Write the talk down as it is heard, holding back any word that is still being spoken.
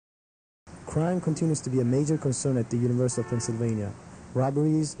Crime continues to be a major concern at the University of Pennsylvania.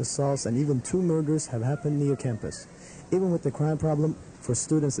 Robberies, assaults, and even 2 murders have happened near campus. Even with the crime problem, for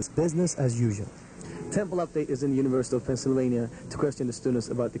students it's business as usual. Temple Update is in the University of Pennsylvania to question the students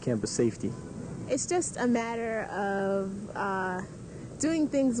about the campus safety. It's just a matter of doing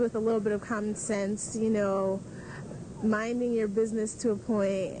things with a little bit of common sense, you know, minding your business to a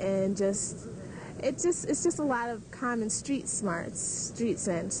point, and it's just a lot of common street smarts, street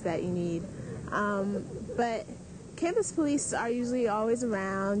sense that you need. But campus police are usually always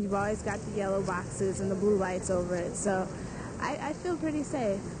around. You've always got the yellow boxes and the blue lights over it, so I feel pretty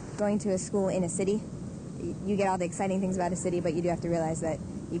safe. Going to a school in a city, you get all the exciting things about a city, but you do have to realize that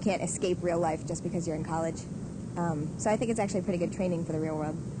you can't escape real life just because you're in college. So I think it's actually pretty good training for the real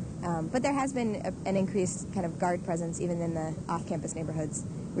world. But there has been an increased kind of guard presence even in the off-campus neighborhoods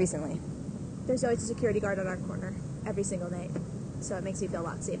recently. There's always a security guard on our corner every single night, so it makes me feel a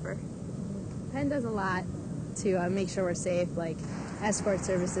lot safer. Penn does a lot to make sure we're safe, like escort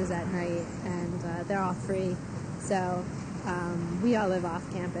services at night, and they're all free. So we all live off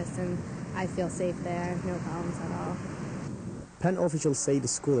campus, and I feel safe there, no problems at all. Penn officials say the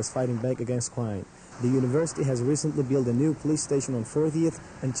school is fighting back against crime. The university has recently built a new police station on 40th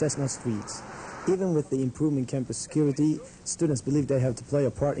and Chestnut Streets. Even with the improvement in campus security, students believe they have to play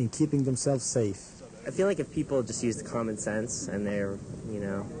a part in keeping themselves safe. I feel like if people just use the common sense and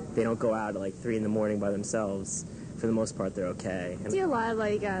they don't go out at like 3 in the morning by themselves, for the most part they're okay. I see a lot of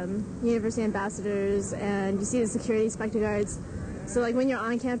like university ambassadors, and you see the security inspector guards. So like when you're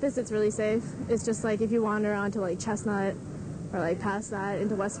on campus, it's really safe. It's just like if you wander onto like Chestnut or like past that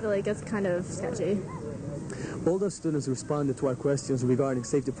into Westville, it gets kind of sketchy. Although students responded to our questions regarding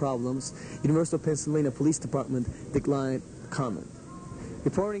safety problems, University of Pennsylvania Police Department declined comment.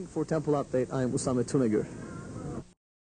 Reporting for Temple Update, I am Usame Tunagur.